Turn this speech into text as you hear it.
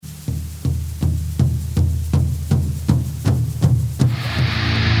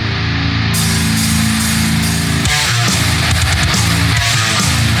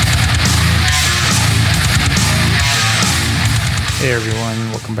Hey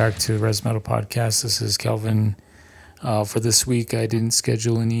everyone, welcome back to the Res Metal Podcast. This is Kelvin. For this week, I didn't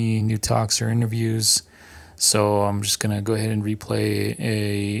schedule any new talks or interviews, so I'm just going to go ahead and replay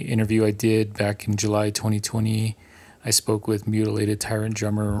a interview I did back in July 2020. I spoke with Mutilated Tyrant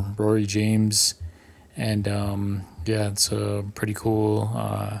drummer Rory James, and it's pretty cool.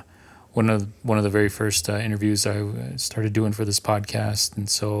 One of the very first interviews I started doing for this podcast, and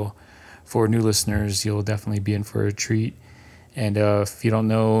so for new listeners, you'll definitely be in for a treat. And if you don't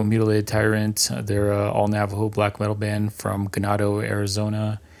know Mutilated Tyrant, they're an all-Navajo black metal band from Ganado,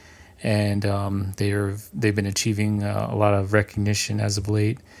 Arizona, and they've been achieving a lot of recognition as of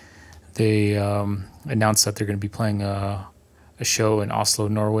late. They announced that they're going to be playing a show in Oslo,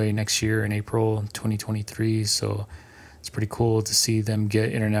 Norway next year in April 2023, so it's pretty cool to see them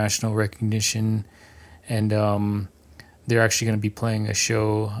get international recognition. And they're actually going to be playing a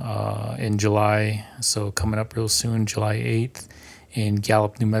show in July, so coming up real soon, July 8th, in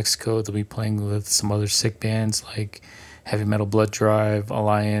Gallup, New Mexico. They'll be playing with some other sick bands like Heavy Metal Blood Drive,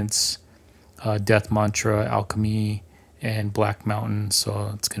 Alliance, Death Mantra, Alchemy, and Black Mountain. So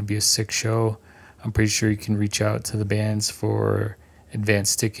it's going to be a sick show. I'm pretty sure you can reach out to the bands for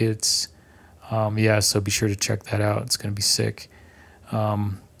advance tickets. So be sure to check that out. It's going to be sick.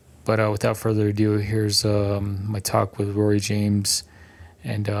 But without further ado, here's my talk with Rory James.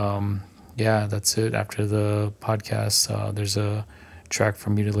 And that's it. After the podcast, there's a track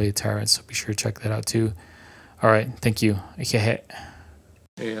from Mutilated Tyrant, so be sure to check that out too. All right, thank you. Hey,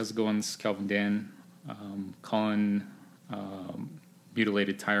 how's it going? This is Calvin Dan. Calling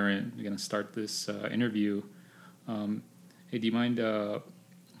Mutilated Tyrant. We're going to start this interview. Hey, do you mind,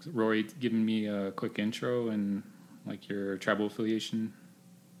 Rory, giving me a quick intro and like your tribal affiliation?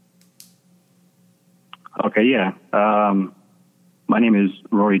 Okay, yeah. My name is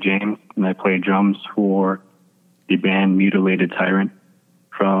Rory James, and I play drums for the band Mutilated Tyrant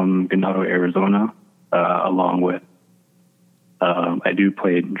from Ganado, Arizona, along with, I do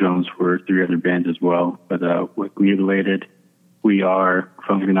play drums for 3 other bands as well, but with Mutilated, we are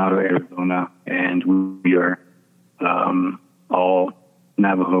from Ganado, Arizona, and we are all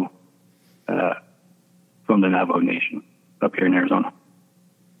Navajo, from the Navajo Nation up here in Arizona.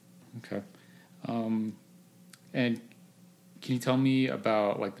 Okay. And can you tell me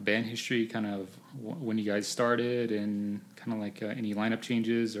about like the band history, kind of when you guys started, and kind of like any lineup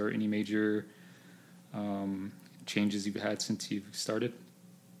changes or any major changes you've had since you've started?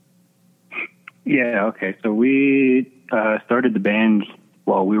 Yeah, okay. So we started the band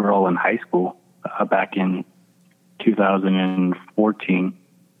while we were all in high school back in 2014.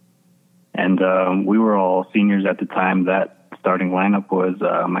 And we were all seniors at the time. That starting lineup was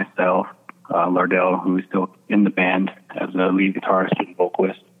myself, Lardell, who is still in the band as a lead guitarist and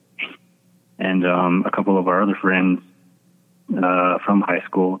vocalist, and a couple of our other friends from high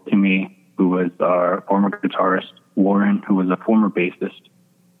school, Timmy, who was our former guitarist, Warren, who was a former bassist,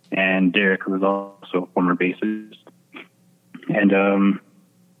 and Derek, who was also a former bassist. And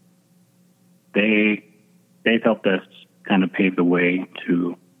they helped us kind of pave the way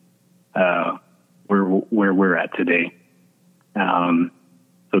to where we're at today.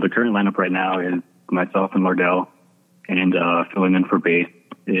 So the current lineup right now is myself and Lardell, and filling in for bass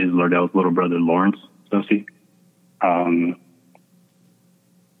is Lardell's little brother, Lawrence Sosi. And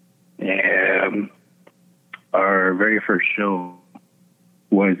our very first show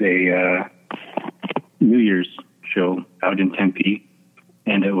was a New Year's show out in Tempe,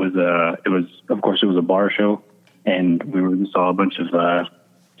 and it was of course a bar show, and we saw a bunch of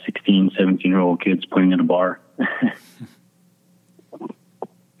 16, 17-year-old kids playing at a bar.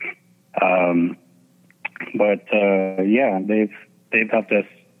 They've helped us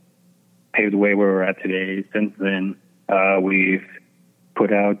pave the way where we're at today. Since then, we've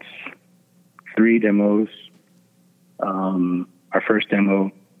put out 3 demos. Our first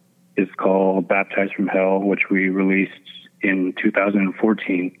demo is called Baptized from Hell, which we released in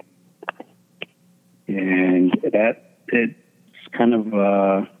 2014. And it's kind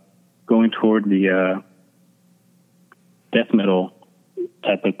of going toward the death metal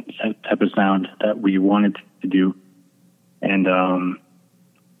type of sound that we wanted to do. And a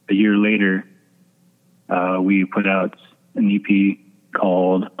year later, we put out an EP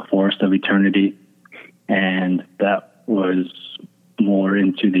called Forest of Eternity, and that was more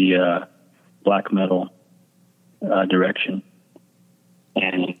into the black metal direction.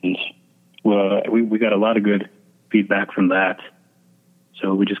 And we got a lot of good feedback from that,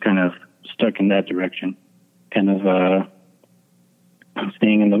 so we just kind of stuck in that direction, kind of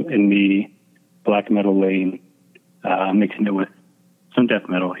staying in the black metal lane, mixing it with some death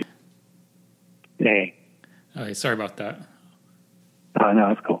metal. Hey. Sorry about that. Oh, no,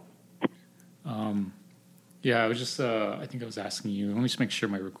 that's cool. Yeah, I was just, I think I was asking you. Let me just make sure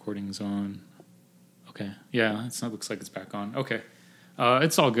my recording's on. Okay. Yeah, it looks like it's back on. Okay.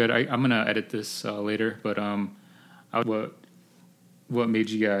 It's all good. I'm going to edit this later, but what made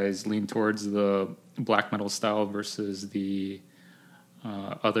you guys lean towards the black metal style versus the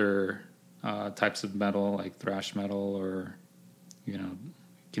other types of metal, like thrash metal, or,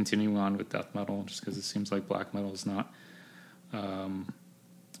 continuing on with death metal, just because it seems like black metal is not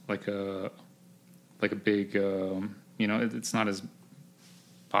like a big, it's not as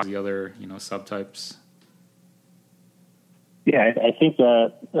popular as the other, subtypes. Yeah, I think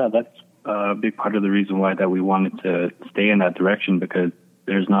that's a big part of the reason why that we wanted to stay in that direction, because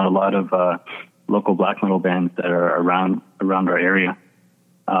there's not a lot of local black metal bands that are around our area.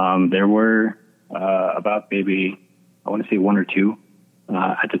 There were about maybe, I want to say one or two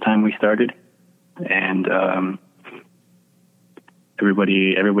at the time we started, and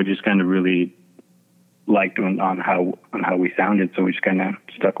everybody just kind of really liked on how we sounded, so we just kind of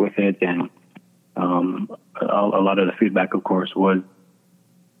stuck with it. And a lot of the feedback, of course, was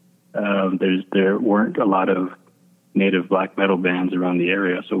there weren't a lot of native black metal bands around the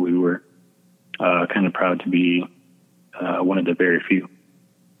area, so we were kind of proud to be one of the very few.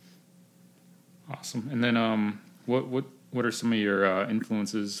 Awesome. And then what are some of your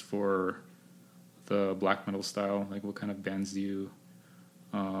influences for the black metal style? Like, what kind of bands do you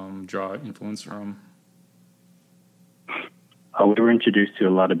draw influence from? We were introduced to a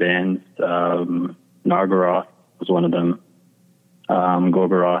lot of bands. Nargoroth was one of them.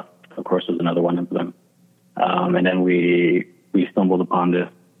 Gorgoroth, of course, was another one of them. And then we stumbled upon this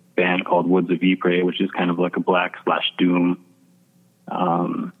band called Woods of Ypres, which is kind of like a black/doom.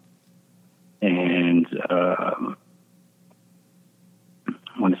 And I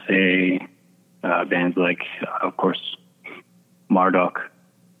want to say bands like, of course, Marduk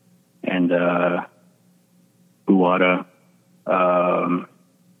and Uwada,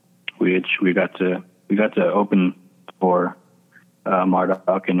 which we got to open for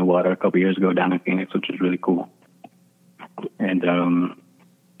Marduk and Uwada a couple years ago down in Phoenix, which is really cool. And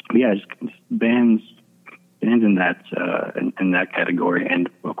yeah, just bands in that category. And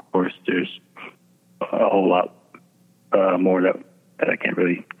of course, there's a whole lot more that I can't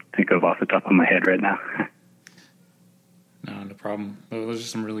really think of off the top of my head right now. No problem. Those are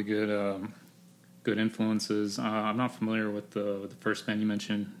some really good influences. I'm not familiar with the first band you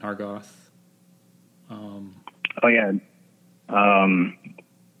mentioned, Nargoth. Oh yeah,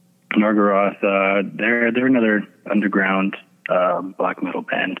 Nargoroth. They're another underground black metal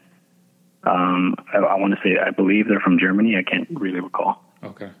band. I want to say, I believe they're from Germany. I can't really recall.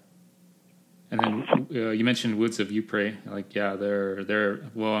 Okay. And then you mentioned Woods of Ypres. Like, yeah, they're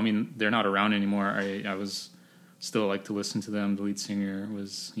well. I mean, they're not around anymore. I was still like to listen to them. The lead singer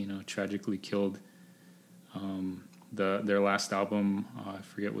was, tragically killed. Their last album, I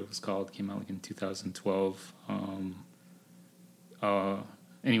forget what it was called, came out like in 2012.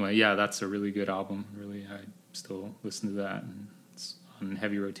 Anyway, yeah, that's a really good album. Really, I still listen to that, and it's on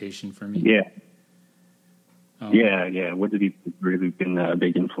heavy rotation for me. Yeah. Yeah. Woods of Ypres has really been a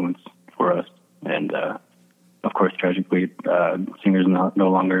big influence for us. And of course, tragically, singer's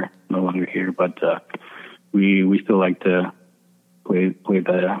no longer here. But we still like to play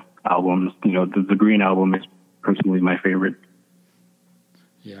the albums. The Green album is personally my favorite.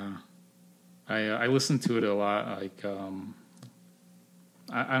 Yeah, I listen to it a lot. Like,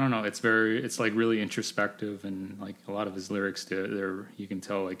 I don't know. It's like really introspective, and like a lot of his lyrics, you can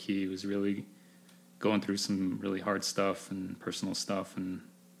tell like he was really going through some really hard stuff and personal stuff, and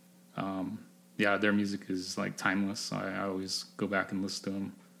yeah, their music is like timeless. I always go back and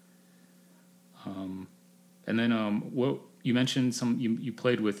listen to them. And then what you mentioned, you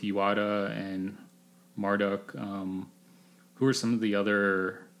played with Uwada and Marduk. Who are some of the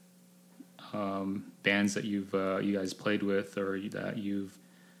other bands that you guys played with, or that you've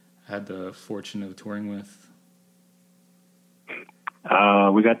had the fortune of touring with?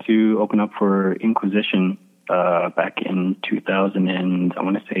 We got to open up for Inquisition back in 2000, and I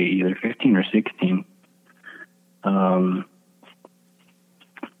want to say either 15 or 16. And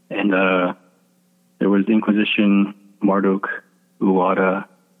there was Inquisition, Marduk, Uwada.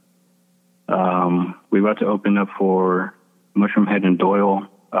 We got to open up for Mushroomhead and Doyle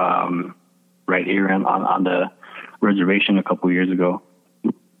right here on the reservation a couple years ago.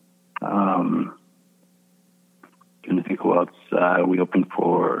 Trying to think who else we opened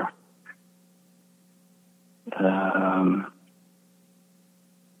for. I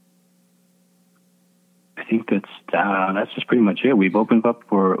think that's just pretty much it. We've opened up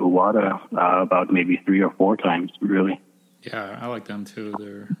for Uwada about maybe 3 or 4 times, really. Yeah, I like them too.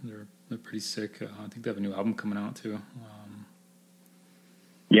 They're pretty sick. I think they have a new album coming out too.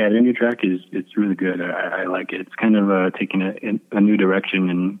 Yeah, the new track it's really good. I like it. It's kind of taking a new direction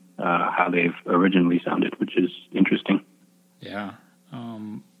in how they've originally sounded, which is interesting. Yeah.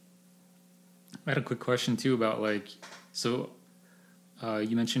 I had a quick question too about you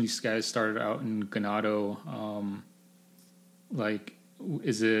mentioned these guys started out in Ganado. Do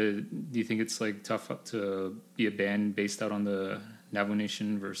you think it's like tough to be a band based out on the Navajo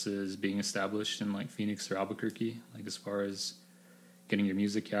Nation versus being established in like Phoenix or Albuquerque? Like as far as getting your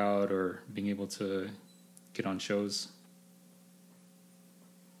music out or being able to get on shows?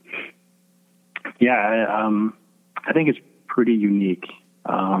 Yeah, I think it's pretty unique.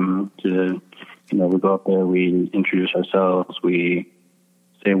 We go up there, we introduce ourselves, we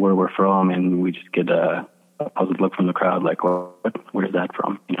say where we're from, and we just get a puzzled look from the crowd, like, well, where's that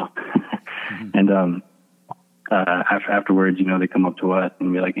from? Mm-hmm. And afterwards, they come up to us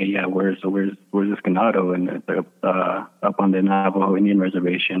and be like, hey, yeah, where's this Ganado? And it's up on the Navajo Indian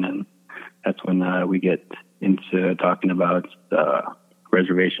Reservation, and that's when we get into talking about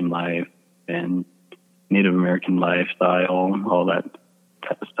reservation life and Native American lifestyle, all that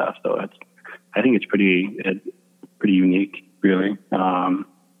type of stuff. So I think it's pretty unique, really.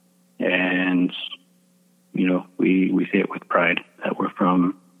 And we say it with pride that we're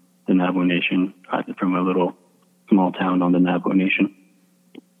from the Navajo Nation, from a little small town on the Navajo Nation.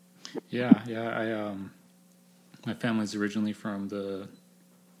 Yeah. My family's originally from the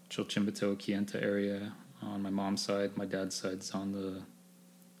Chilchimbato, Kienta area on my mom's side. My dad's side's on the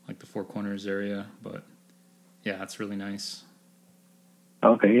Four Corners area, but yeah, it's really nice.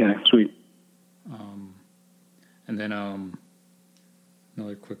 Okay, yeah, sweet. And then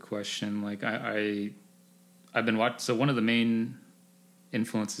another quick question. I've been watching. So one of the main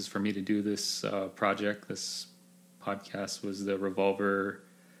influences for me to do this project, this podcast, was the Revolver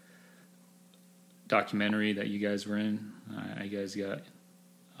documentary that you guys were in. You guys got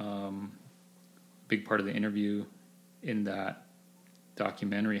a big part of the interview in that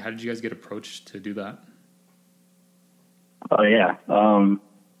documentary. How did you guys get approached to do that? Oh yeah,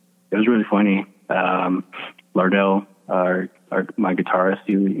 it was really funny. Lardell, my guitarist,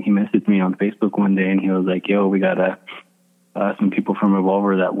 he messaged me on Facebook one day, and he was like, "Yo, we got some people from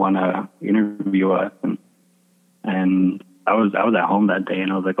Revolver that want to interview us," and I was at home that day,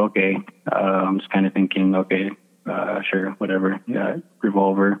 and I was like, "Okay," I'm just kind of thinking, "Okay, sure, whatever." Yeah,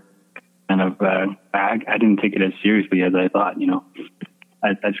 Revolver, kind of. I didn't take it as seriously as I thought.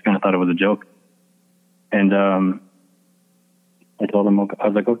 I just kind of thought it was a joke, and I told him, I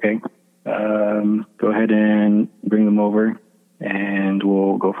was like, "Okay, go ahead and bring them over, and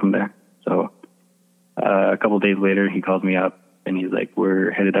we'll go from there." So a couple of days later, he calls me up, and he's like,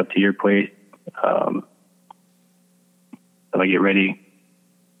 "We're headed up to your place. So I get ready."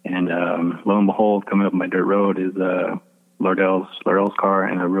 And lo and behold, coming up my dirt road is Lardell's car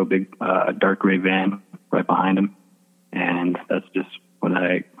and a real big dark gray van right behind him. And that's just when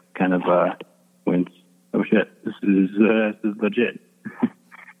I kind of went, "Oh shit, this is legit."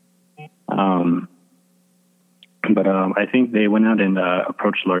 But I think they went out and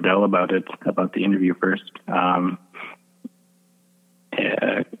approached Lardell about the interview first.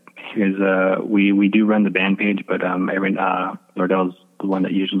 We do run the band page, but Lardell's the one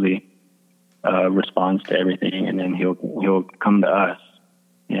that usually responds to everything, and then he'll come to us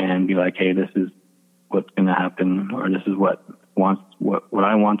and be like, "Hey, this is what's going to happen, or this is what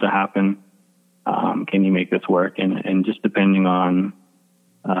I want to happen. Can you make this work?" And just depending on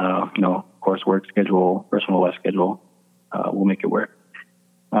coursework schedule, personal life schedule, we'll make it work.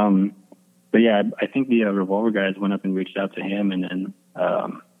 But yeah, I think the Revolver guys went up and reached out to him, and then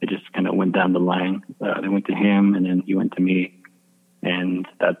it just kind of went down the line. They went to him, and then he went to me, and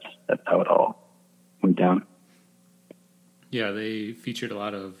that's how it all went down. Yeah, they featured a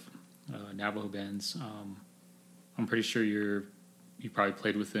lot of Navajo bands. I'm pretty sure you probably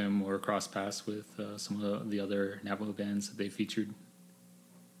played with them or crossed paths with some of the other Navajo bands that they featured.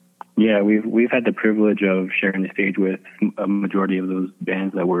 Yeah, we've had the privilege of sharing the stage with a majority of those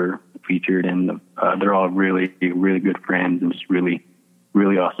bands that were featured, and they're all really, really good friends and just really,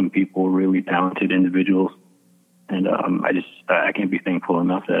 really awesome people, really talented individuals. And I can't be thankful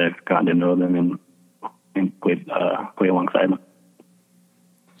enough that I've gotten to know them and play alongside them.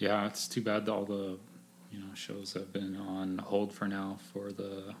 Yeah, it's too bad that all the shows have been on hold for now for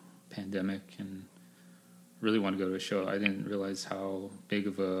the pandemic, and really want to go to a show. I didn't realize how big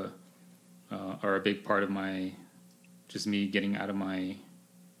of a big part of me getting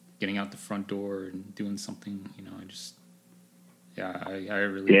out the front door and doing something. I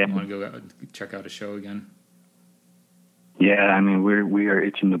really want to go out and check out a show again. Yeah, I mean, we are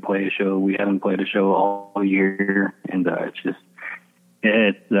itching to play a show. We haven't played a show all year, and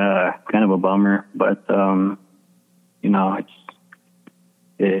it's kind of a bummer. But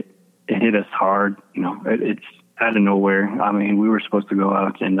it hit us hard. It's out of nowhere. I mean, we were supposed to go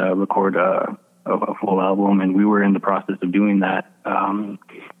out and record a full album, and we were in the process of doing that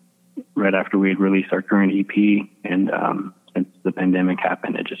right after we had released our current EP. And since the pandemic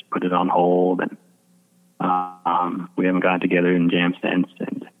happened, it just put it on hold, and we haven't gotten together and jammed since,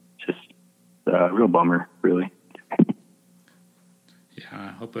 and it's just a real bummer, really. Yeah, I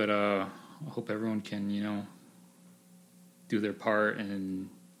hope everyone can, do their part and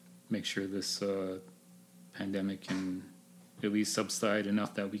make sure this pandemic can at least subside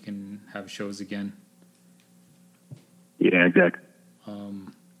enough that we can have shows again. Yeah, exactly. I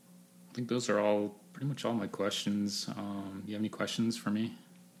think those are pretty much all my questions. You have any questions for me?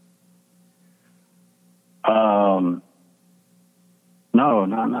 No,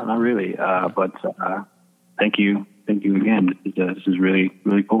 not really. But thank you again. This is really,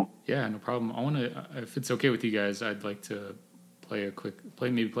 really cool. Yeah, no problem. I want to, if it's okay with you guys, I'd like to play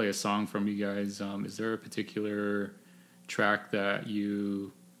a song from you guys. Is there a particular track that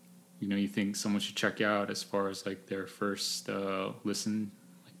you think someone should check out as far as like their first listen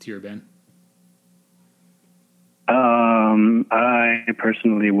to your band? I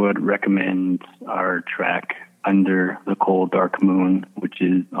personally would recommend our track Under the Cold Dark Moon, which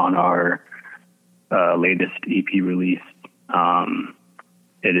is on our latest EP release.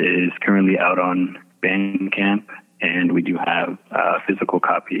 It is currently out on Bandcamp, and we do have physical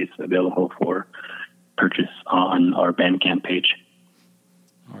copies available for purchase on our Bandcamp page.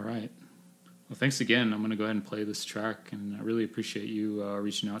 All right. Well, thanks again. I'm going to go ahead and play this track, and I really appreciate you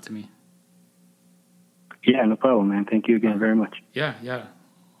reaching out to me. Yeah, no problem, man. Thank you again very much. Yeah.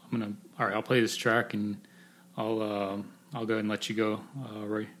 All right, I'll play this track, and I'll go ahead and let you go,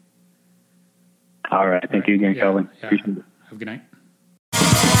 Roy. All right. Thank you again, Calvin. Yeah. Appreciate it. Have a good night.